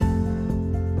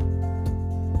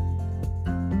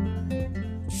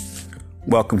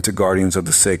Welcome to Guardians of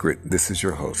the Sacred. This is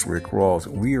your host, Rick Rawls.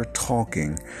 We are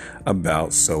talking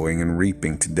about sowing and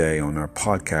reaping today on our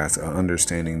podcast,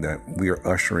 understanding that we are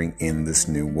ushering in this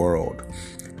new world.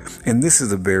 And this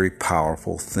is a very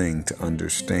powerful thing to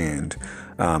understand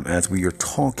as we are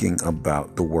talking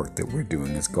about the work that we're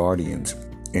doing as guardians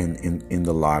in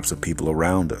the lives of people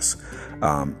around us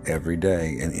every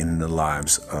day and in the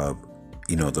lives of,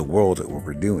 the world that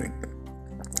we're doing.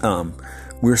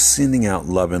 We're sending out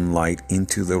love and light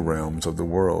into the realms of the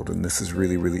world. And this is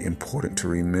really, really important to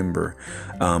remember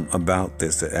about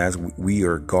this, that as we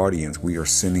are guardians, we are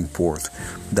sending forth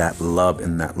that love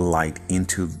and that light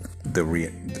into the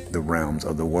realms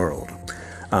of the world.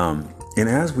 And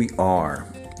as we are,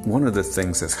 one of the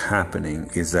things that's happening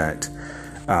is that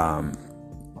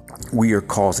we are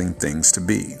causing things to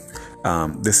be.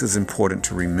 This is important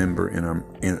to remember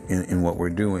in what we're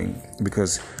doing,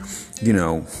 because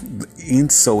in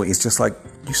sowing, it's just like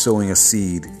you sowing a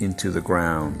seed into the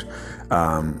ground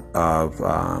of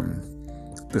a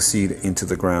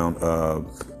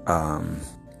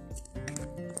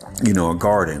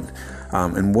garden,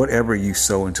 and whatever you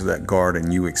sow into that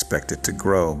garden, you expect it to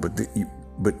grow, but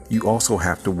you also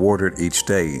have to water it each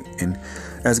day. And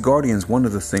as guardians, one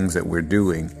of the things that we're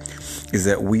doing is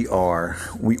that we are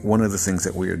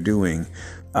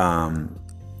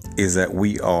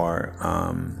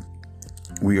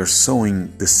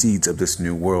sowing the seeds of this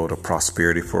new world of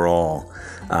prosperity for all.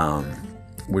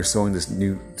 We're sowing this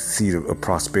new seed of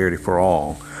prosperity for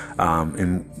all.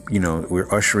 And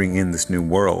we're ushering in this new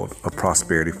world of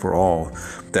prosperity for all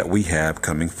that we have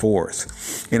coming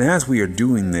forth. And as we are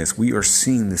doing this, we are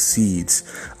seeing the seeds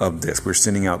of this. We're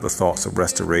sending out the thoughts of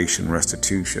restoration,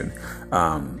 restitution,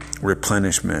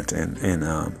 replenishment, and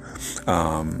the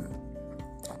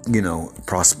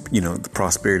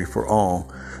prosperity for all.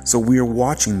 So we are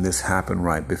watching this happen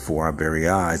right before our very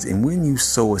eyes. And when you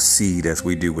sow a seed, as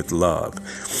we do with love,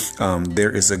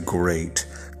 there is a great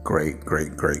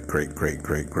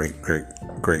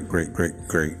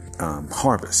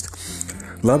harvest.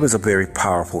 Love is a very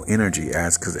powerful energy,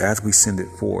 because as we send it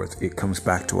forth, it comes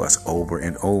back to us over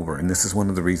and over. And this is one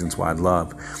of the reasons why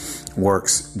love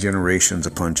works generations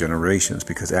upon generations,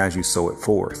 because as you sow it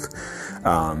forth,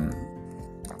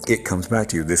 it comes back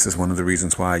to you. This is one of the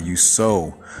reasons why you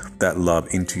sow that love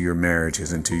into your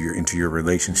marriages, into your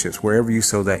relationships. Wherever you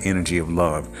sow that energy of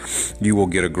love, you will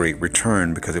get a great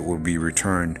return, because it will be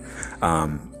returned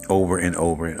over and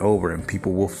over and over, and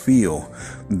people will feel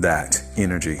that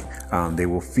energy. They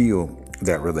will feel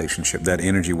that relationship. That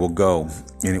energy will go,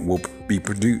 and it will be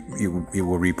produced. It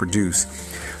will reproduce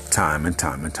time and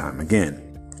time and time again.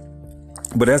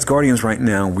 But as guardians right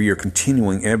now, we are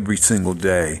continuing every single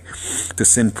day to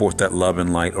send forth that love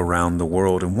and light around the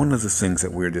world. And one of the things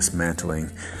that we're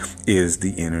dismantling is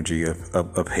the energy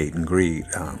of hate and greed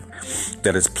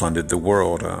that has plundered the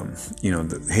world.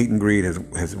 The hate and greed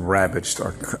has ravaged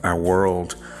our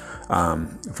world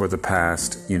for the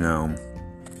past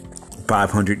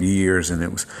 500 years, and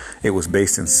it was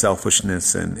based in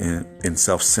selfishness and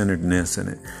self-centeredness,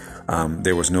 and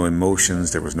there was no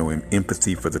emotions, there was no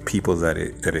empathy for the people that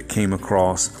it came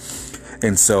across.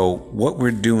 And so what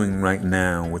we're doing right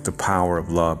now with the power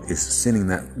of love is sending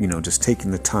that, just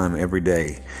taking the time every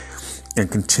day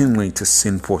and continually to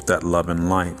send forth that love and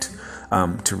light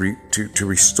to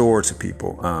restore to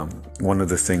people. One of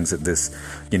the things that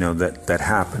that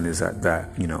happened is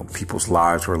that people's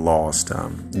lives were lost.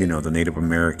 The Native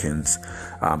Americans,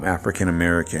 African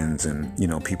Americans, and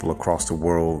people across the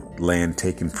world, land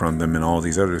taken from them, and all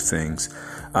these other things,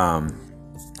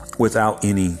 without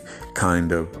any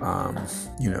kind of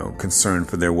concern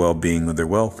for their well-being or their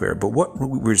welfare. But what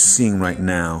we're seeing right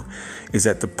now is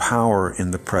that the power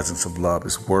in the presence of love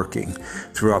is working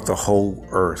throughout the whole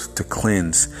earth to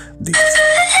cleanse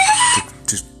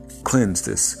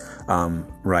this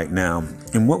right now.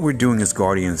 And what we're doing as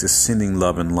guardians is sending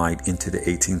love and light into the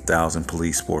 18,000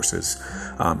 police forces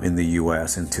in the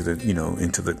U.S., into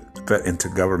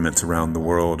governments around the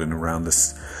world and around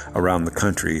the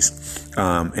countries,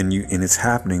 and it's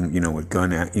happening, with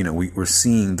gun. We're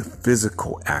seeing the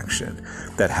physical action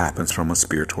that happens from a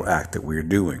spiritual act that we're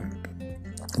doing.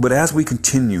 But as we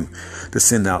continue to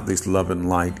send out this love and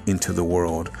light into the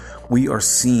world, we are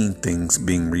seeing things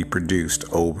being reproduced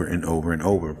over and over and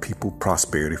over. People,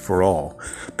 prosperity for all,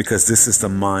 because this is the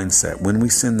mindset. When we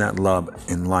send that love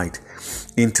and light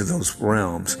into those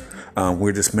realms,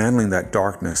 we're dismantling that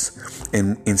darkness,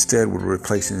 and instead we're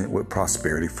replacing it with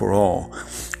prosperity for all.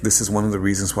 This is one of the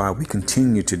reasons why we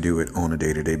continue to do it on a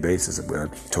day-to-day basis. I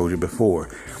told you before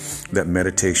that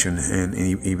meditation and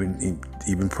even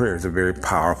even prayer is a very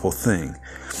powerful thing.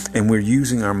 And we're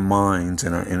using our minds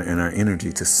and our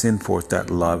energy to send forth that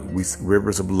love with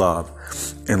rivers of love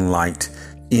and light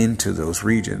into those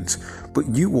regions. But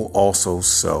you will also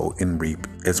sow and reap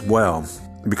as well.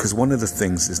 Because one of the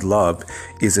things is love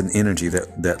is an energy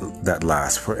that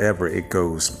lasts forever. It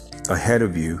goes ahead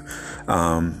of you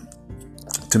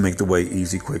to make the way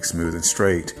easy, quick, smooth, and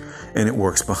straight. And it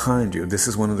works behind you. This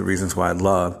is one of the reasons why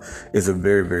love is a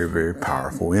very, very, very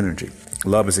powerful energy.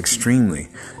 Love is extremely,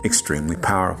 extremely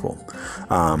powerful.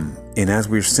 And as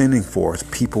we're sending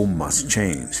forth, people must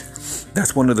change.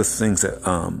 That's one of the things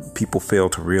that people fail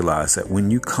to realize, that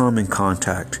when you come in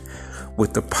contact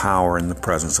with the power and the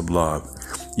presence of love,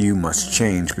 you must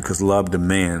change, because love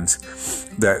demands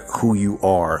that who you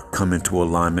are come into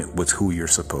alignment with who you're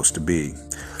supposed to be.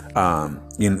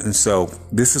 And so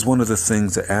this is one of the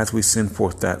things that as we send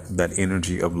forth that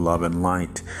energy of love and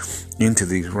light into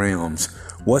these realms,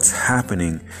 what's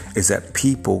happening is that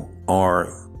people are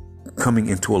coming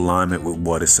into alignment with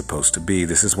what is supposed to be.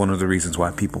 This is one of the reasons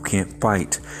why people can't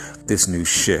fight this new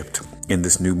shift in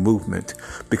this new movement,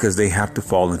 because they have to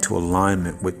fall into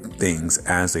alignment with things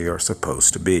as they are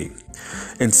supposed to be.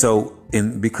 And so,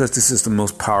 because this is the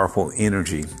most powerful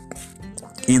energy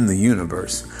in the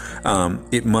universe,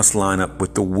 it must line up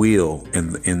with the will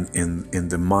and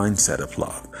the mindset of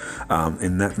love.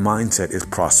 And that mindset is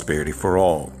prosperity for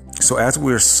all. So as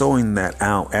we're sowing that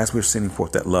out, as we're sending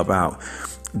forth that love out,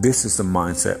 this is the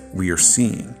mindset we are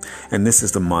seeing. And this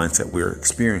is the mindset we're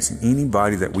experiencing.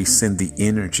 Anybody that we send the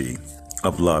energy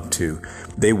of love to,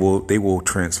 they will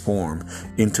transform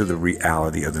into the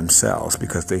reality of themselves,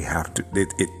 because they have to.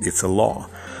 It's a law.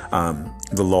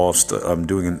 The law of I'm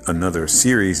doing another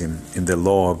series in the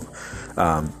law of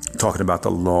talking about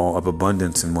the law of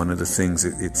abundance, and one of the things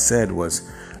it said was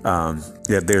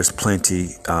that there's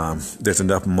plenty, there's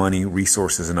enough money,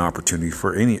 resources, and opportunity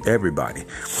for everybody,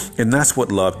 and that's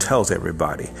what love tells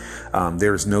everybody.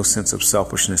 There is no sense of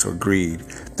selfishness or greed.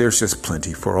 There's just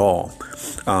plenty for all,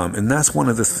 and that's one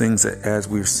of the things that as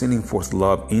we're sending forth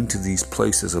love into these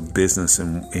places of business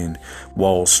and in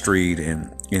Wall Street and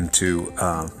into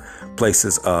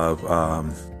places of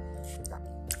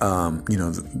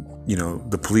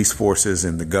the police forces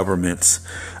and the governments,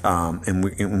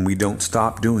 and we don't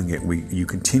stop doing it. You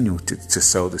continue to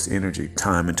sow this energy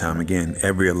time and time again.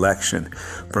 Every election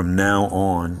from now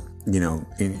on,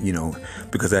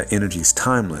 because that energy is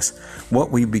timeless.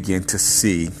 What we begin to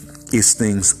see is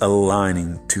things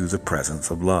aligning to the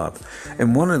presence of love.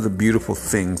 And one of the beautiful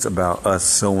things about us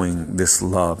sowing this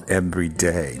love every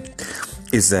day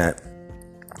is that,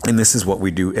 and this is what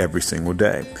we do every single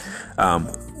day.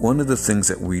 One of the things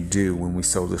that we do when we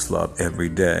sow this love every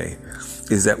day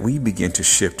is that we begin to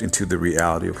shift into the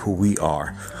reality of who we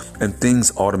are, and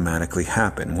things automatically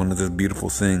happen. One of the beautiful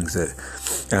things that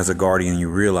as a guardian you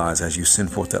realize as you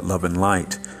send forth that love and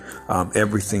light,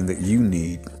 everything that you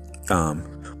need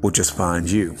will just find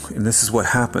you. And this is what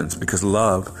happens because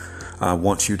love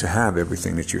wants you to have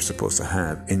everything that you're supposed to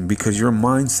have, and because your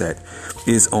mindset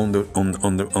is on the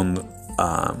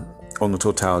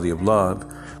totality of love.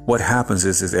 What happens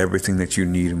is everything that you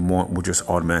need and want will just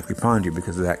automatically find you,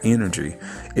 because that energy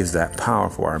is that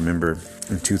powerful. I remember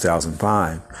in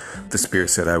 2005, the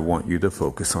Spirit said, "I want you to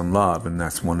focus on love," and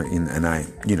that's one. And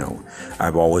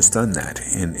I've always done that.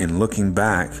 And looking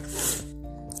back,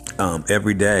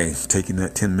 every day, taking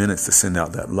that 10 minutes to send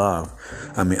out that love,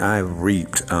 I've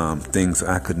reaped things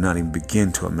I could not even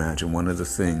begin to imagine. One of the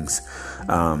things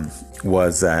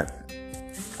was that.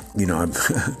 I've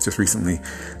just recently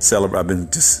I've been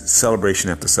just celebration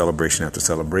after celebration after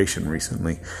celebration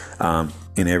recently,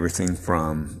 in everything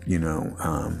from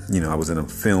I was in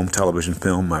a television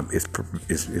film.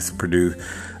 It's produced.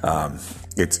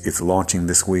 It's launching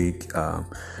this week.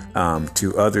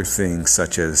 To other things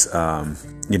such as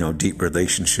deep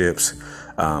relationships,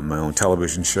 my own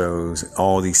television shows,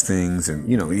 all these things, and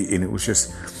and it was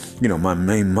just. My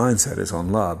main mindset is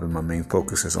on love, and my main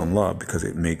focus is on love because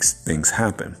it makes things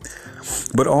happen.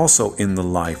 But also in the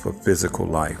life of physical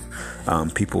life,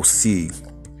 people see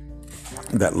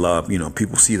that love,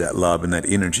 people see that love and that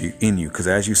energy in you, because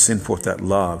as you send forth that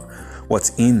love,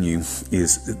 what's in you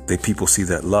is that people see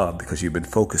that love because you've been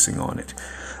focusing on it.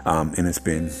 And it's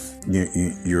been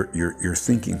your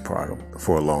thinking part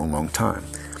for a long, long time.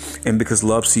 And because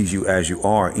love sees you as you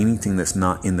are, anything that's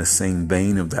not in the same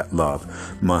vein of that love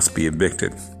must be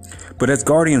evicted. But as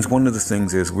guardians, one of the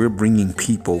things is we're bringing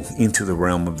people into the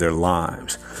realm of their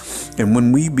lives. And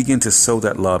when we begin to sow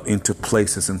that love into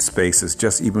places and spaces,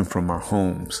 just even from our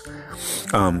homes,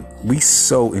 we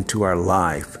sow into our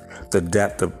life the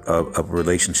depth of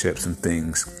relationships and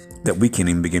things that we can't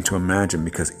even begin to imagine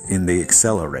because they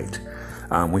accelerate.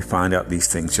 We find out these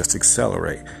things just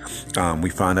accelerate. We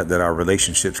find out that our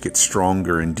relationships get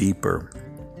stronger and deeper.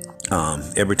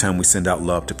 Every time we send out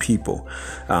love to people,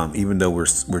 even though we're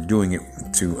doing it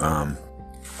to,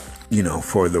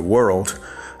 for the world,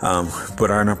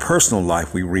 but in our personal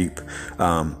life, we reap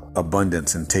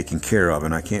abundance and taken care of.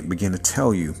 And I can't begin to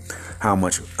tell you how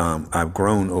much I've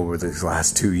grown over these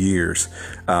last 2 years,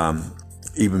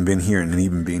 even been here and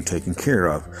even being taken care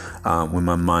of, when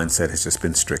my mindset has just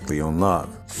been strictly on love.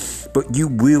 But you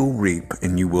will reap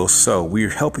and you will sow. We are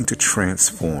helping to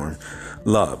transform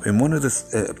love in one of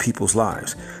the people's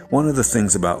lives. One of the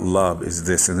things about love is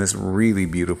this, and it's really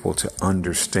beautiful to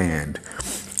understand.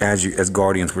 As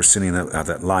guardians, we're sending out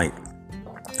that light.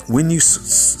 When you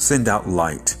send out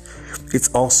light, it's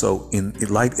also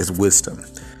light is wisdom.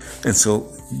 And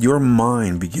so your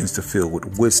mind begins to fill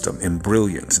with wisdom and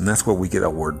brilliance. And that's where we get our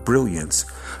word brilliance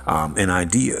and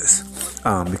ideas,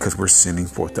 because we're sending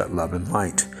forth that love and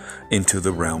light into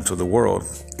the realms of the world.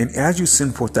 And as you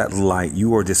send forth that light,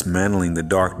 you are dismantling the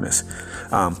darkness.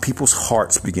 People's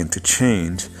hearts begin to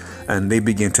change, and they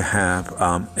begin to have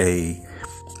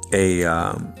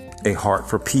a heart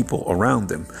for people around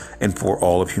them and for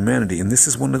all of humanity. And this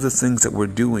is one of the things that we're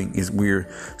doing, is we're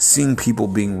seeing people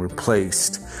being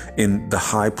replaced in the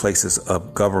high places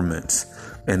of governments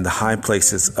and the high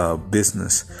places of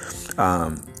business,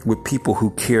 with people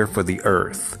who care for the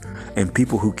earth and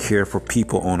people who care for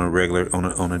people on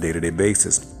a day-to-day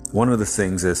basis. One of the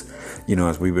things is,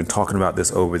 as we've been talking about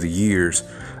this over the years,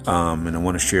 and I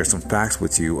want to share some facts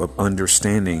with you of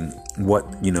understanding what,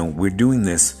 we're doing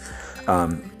this,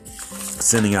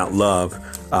 sending out love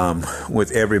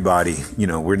with everybody.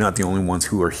 We're not the only ones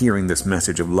who are hearing this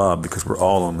message of love, because we're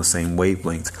all on the same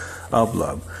wavelength of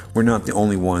love. We're not the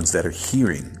only ones that are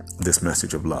hearing this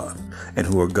message of love and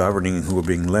who are governing and who are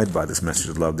being led by this message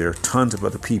of love. There are tons of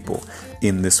other people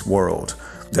in this world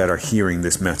that are hearing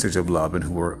this message of love and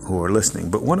who are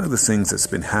listening. But one of the things that's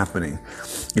been happening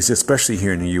is, especially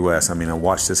here in the U.S., I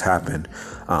watched this happen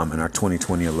in our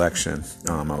 2020 election.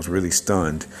 I was really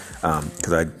stunned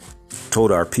because I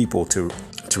told our people to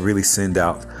really send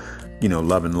out,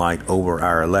 love and light over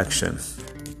our election.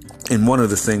 And one of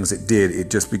the things it did, it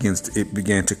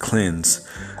began to cleanse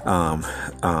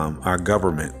our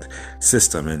government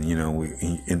system, and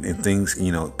and things,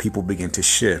 people begin to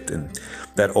shift, and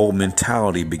that old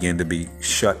mentality began to be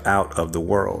shut out of the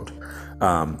world,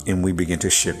 and we begin to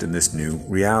shift in this new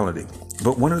reality.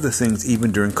 But one of the things,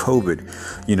 even during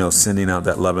COVID, sending out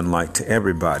that love and light to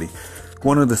everybody,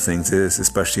 one of the things is,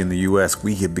 especially in the U.S.,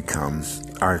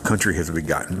 our country has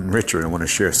gotten richer. And I want to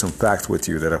share some facts with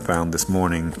you that I found this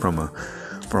morning from a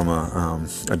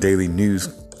daily news,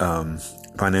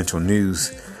 financial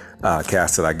news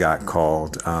cast that I got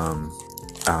called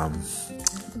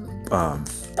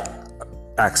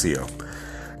Axio.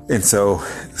 And so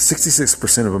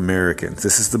 66% of Americans,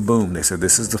 this is the boom. They said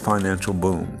this is the financial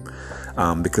boom.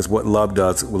 Because what love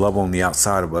does, love on the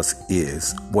outside of us,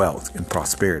 is wealth and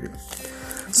prosperity.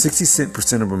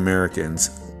 60% of Americans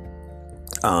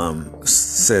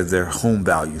said their home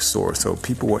value soar. So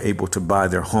people were able to buy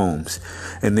their homes,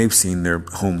 and they've seen their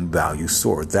home value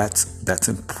soar. That's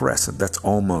impressive. That's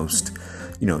almost,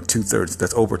 2/3.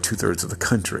 That's over 2/3 of the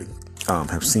country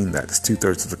have seen that. It's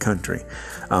 2/3 of the country.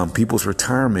 People's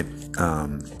retirement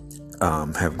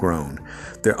have grown.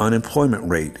 The unemployment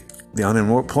rate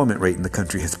in the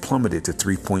country has plummeted to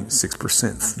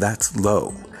 3.6%. That's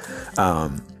low.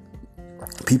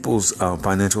 People's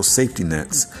financial safety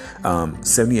nets,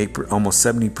 almost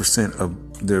 70% of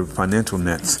their financial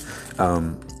nets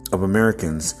of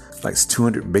Americans, like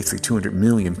 200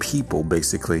 million people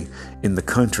basically in the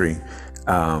country,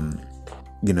 have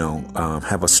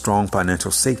a strong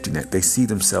financial safety net. They see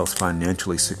themselves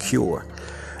financially secure.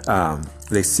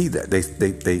 They see that.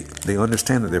 They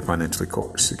understand that they're financially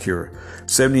secure.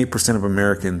 78% of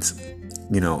Americans,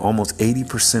 almost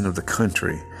 80% of the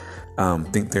country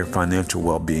think their financial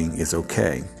well-being is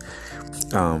okay,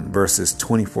 versus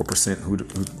 24% who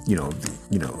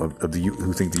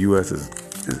think the U.S. is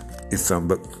some,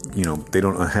 but they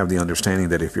don't have the understanding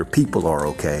that if your people are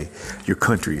okay, your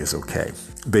country is okay.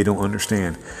 They don't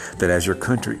understand that as your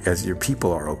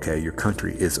people are okay, your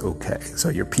country is okay. So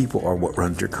your people are what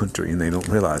runs your country, and they don't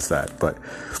realize that.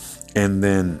 And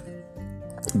then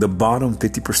the bottom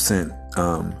 50%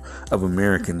 of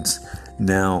Americans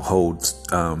now holds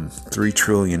 $3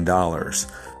 trillion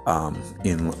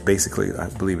in basically, I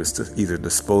believe it's either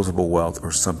disposable wealth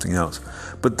or something else.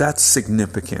 But that's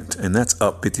significant, and that's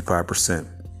up 55%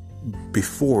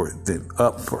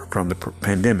 from the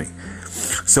pandemic.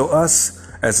 So us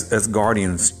as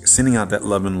guardians, sending out that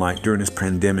love and light during this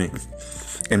pandemic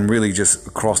and really just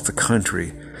across the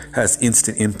country has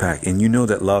instant impact. And you know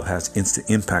that love has instant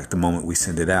impact the moment we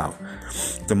send it out.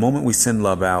 The moment we send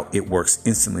love out, it works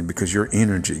instantly because your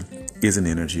energy is an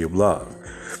energy of love.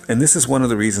 And this is one of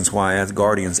the reasons why, as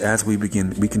guardians, as we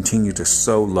continue to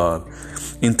sow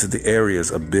love into the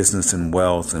areas of business and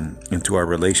wealth and into our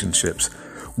relationships,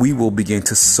 we will begin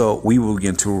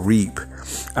to reap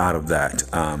out of that.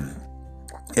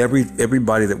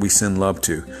 Everybody that we send love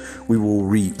to, we will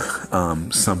reap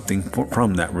something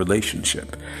from that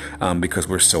relationship because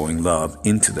we're sowing love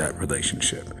into that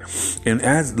relationship. And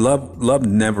as love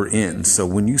never ends. So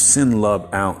when you send love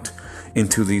out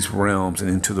into these realms and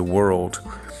into the world,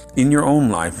 in your own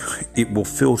life, it will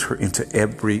filter into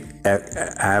every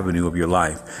avenue of your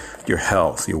life, your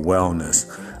health, your wellness,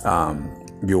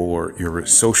 your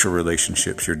social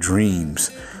relationships, your dreams,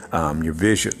 your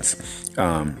visions,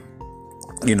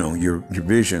 your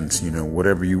visions,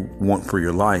 whatever you want for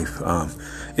your life.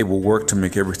 It will work to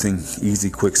make everything easy,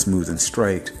 quick, smooth, and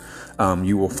straight.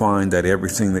 You will find that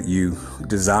everything that you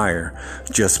desire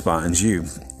just finds you,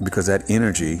 because that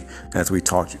energy, as we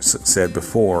said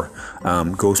before,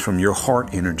 goes from your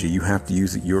heart energy. You have to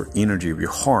use your energy of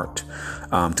your heart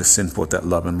to send forth that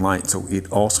love and light. So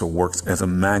it also works as a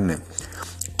magnet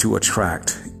to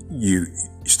attract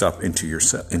stuff into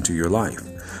your life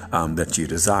that you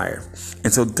desire.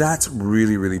 And so that's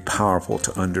really, really powerful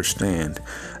to understand,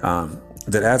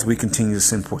 that as we continue to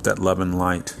send forth that love and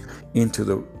light into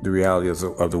the realities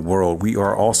of the world, we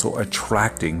are also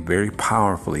attracting very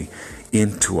powerfully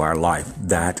into our life.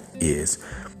 That is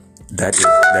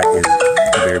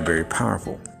very, very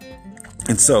powerful.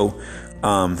 And so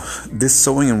this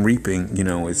sowing and reaping,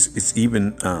 it's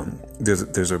even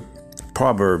there's a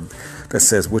proverb that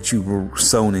says, what you were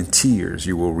sown in tears,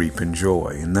 you will reap in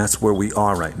joy. And that's where we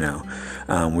are right now.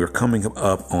 We're coming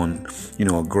up on,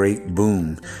 a great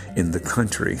boom in the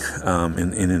country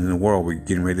and in the world. We're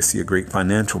getting ready to see a great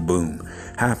financial boom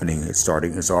happening. It's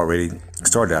already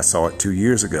started. I saw it 2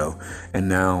 years ago. And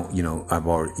now, I've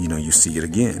already, you see it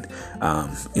again.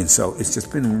 And so it's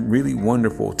just been really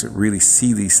wonderful to really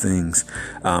see these things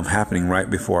happening right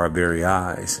before our very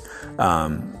eyes.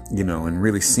 And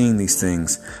really seeing these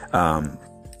things,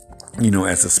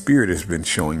 as the Spirit has been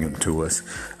showing them to us.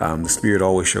 The Spirit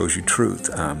always shows you truth.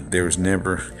 There is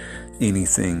never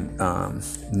anything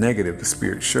negative the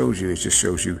Spirit shows you. It just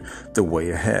shows you the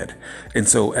way ahead. And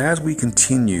so as we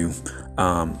continue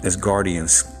as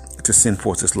guardians to send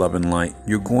forth this love and light,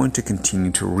 you're going to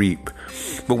continue to reap.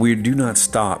 But we do not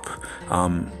stop,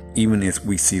 even if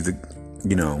we see these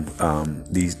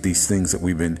things that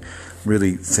we've been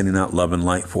really sending out love and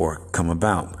light for come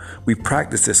about. We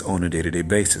practice this on a day-to-day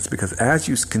basis, because as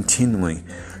you continually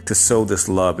to sow this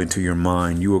love into your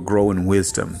mind, you will grow in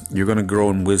wisdom. You're going to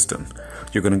grow in wisdom.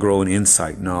 You're going to grow in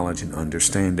insight, knowledge, and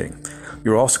understanding.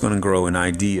 You're also going to grow in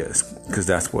ideas, because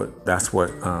that's what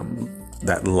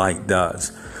that light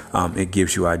does. It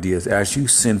gives you ideas. As you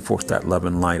send forth that love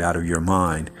and light out of your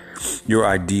mind, your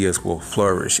ideas will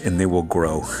flourish and they will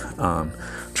grow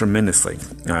tremendously.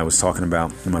 I was talking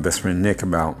about my best friend Nick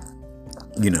about,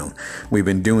 we've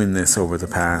been doing this over the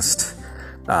past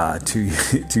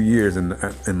 2 years,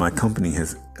 and my company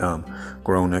has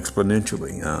grown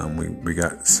exponentially. We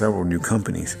got several new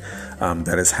companies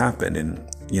that has happened, and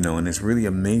it's really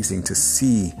amazing to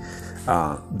see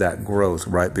that growth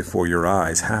right before your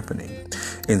eyes happening.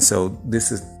 And so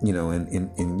this is,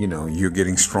 you're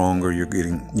getting stronger, you're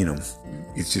getting,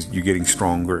 you're getting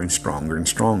stronger and stronger and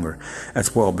stronger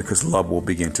as well, because love will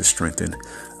begin to strengthen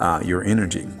your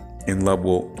energy, and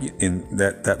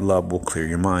that love will clear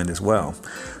your mind as well.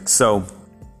 So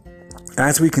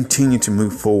as we continue to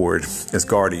move forward as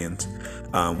guardians,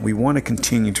 we want to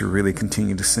continue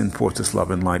to send forth this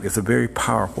love and light. It's a very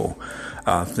powerful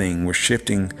thing. We're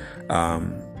shifting,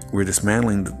 we're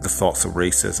dismantling the thoughts of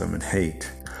racism and hate,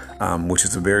 which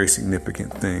is a very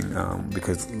significant thing,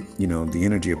 because, the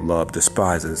energy of love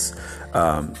despises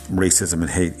racism and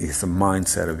hate. It's a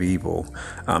mindset of evil.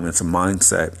 It's a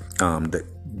mindset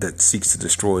that seeks to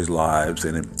destroy lives,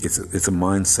 and it's a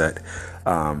mindset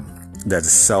that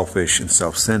is selfish and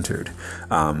self-centered,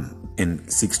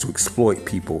 and seeks to exploit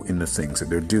people in the things that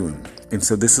they're doing. And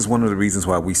so this is one of the reasons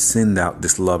why we send out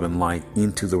this love and light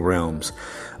into these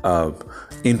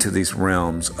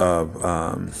realms of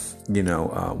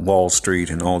Wall Street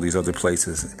and all these other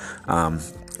places,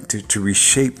 to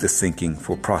reshape the thinking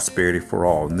for prosperity for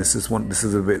all. And this is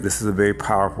a very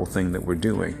powerful thing that we're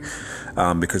doing,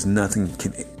 because nothing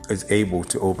is able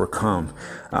to overcome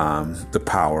the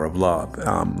power of love.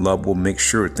 Love will make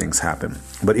sure things happen.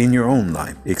 But in your own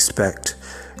life, expect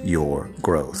your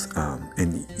growth.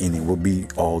 And it will be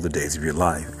all the days of your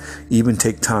life. Even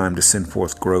take time to send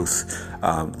forth growth,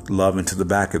 love into the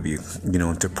back of you,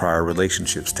 into prior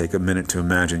relationships. Take a minute to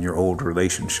imagine your old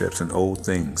relationships and old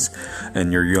things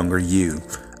and your younger you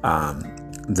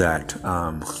that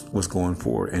was going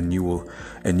forward. And you will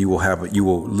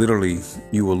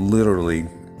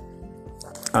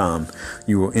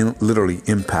literally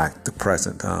impact the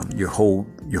present. Your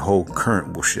whole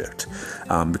current will shift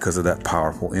because of that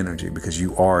powerful energy, because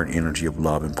you are an energy of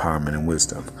love, empowerment, and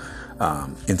wisdom.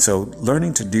 And so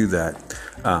learning to do that,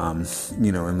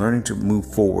 and learning to move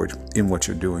forward in what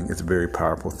you're doing is a very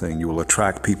powerful thing. You will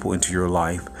attract people into your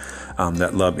life.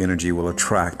 That love energy will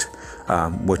attract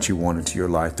what you want into your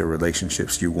life, the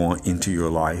relationships you want into your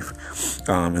life.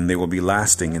 And they will be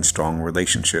lasting and strong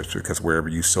relationships, because wherever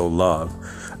you sow love,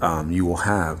 you will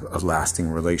have a lasting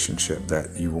relationship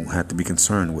that you won't have to be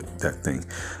concerned with that thing,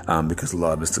 because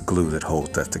love is the glue that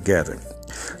holds that together.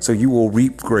 So you will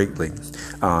reap greatly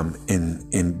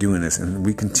in doing this. And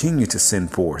we continue to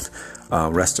send forth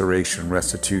restoration,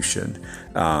 restitution,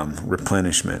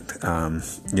 replenishment,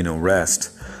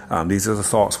 rest. These are the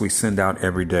thoughts we send out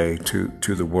every day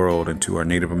to the world and to our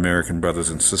Native American brothers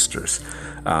and sisters,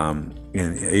 and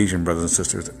Asian brothers and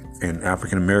sisters, and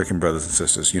African American brothers and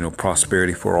sisters.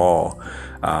 Prosperity for all.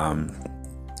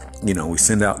 We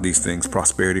send out these things,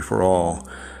 prosperity for all.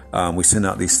 We send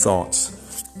out these thoughts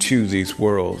to these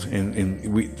worlds, and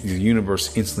the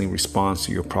universe instantly responds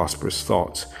to your prosperous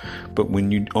thoughts. But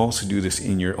when you also do this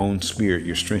in your own spirit,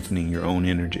 you're strengthening your own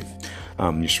energy.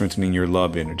 You're strengthening your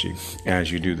love energy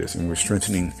as you do this, and we're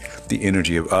strengthening the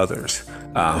energy of others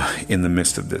in the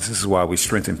midst of this. This is why we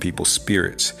strengthen people's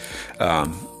spirits.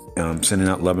 Sending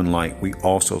out love and light, we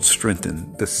also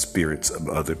strengthen the spirits of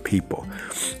other people,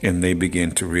 and they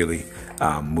begin to really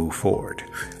move forward.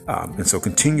 And so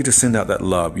continue to send out that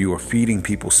love. You are feeding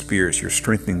people's spirits. You're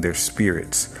strengthening their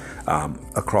spirits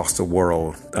across the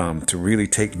world to really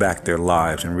take back their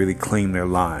lives and really claim their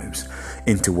lives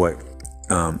into what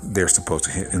they're supposed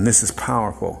to hit. And this is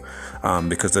powerful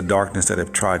because the darkness that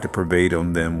have tried to pervade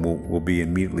on them will be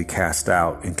immediately cast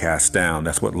out and cast down.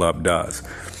 That's what love does.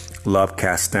 Love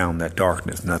casts down that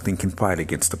darkness. Nothing can fight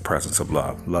against the presence of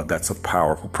love. Love, that's a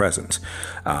powerful presence.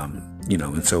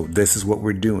 And so this is what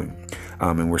we're doing.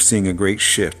 And we're seeing a great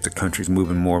shift. The country's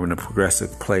moving more in a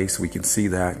progressive place. We can see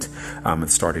that.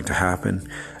 It's starting to happen.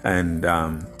 And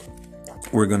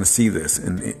we're going to see this.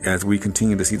 And as we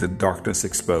continue to see the darkness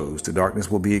exposed, the darkness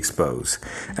will be exposed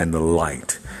and the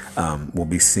light will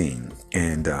be seen.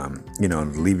 And, to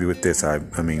leave you with this, to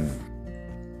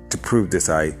prove this,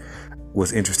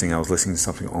 was interesting. I was listening to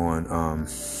something on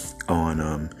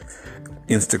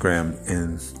Instagram,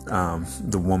 and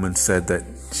the woman said that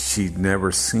she'd never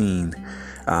seen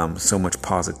so much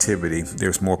positivity.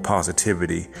 There's more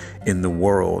positivity in the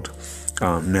world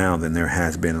now than there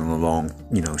has been in a long,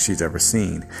 she's ever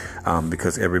seen,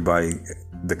 because everybody,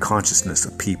 the consciousness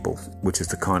of people, which is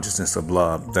the consciousness of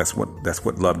love, that's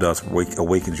what love does,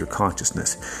 awakens your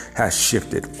consciousness, has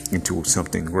shifted into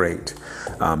something great,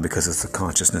 because it's the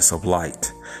consciousness of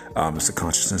light. It's the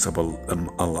consciousness of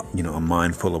a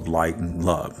mind full of light and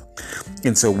love.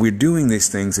 And so we're doing these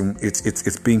things, and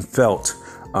it's being felt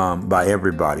by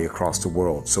everybody across the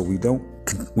world. So we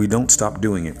don't stop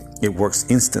doing it. It works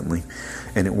instantly,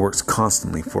 and it works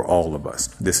constantly for all of us.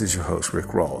 This is your host, Rick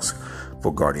Rawls,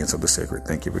 for Guardians of the Sacred.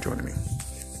 Thank you for joining me.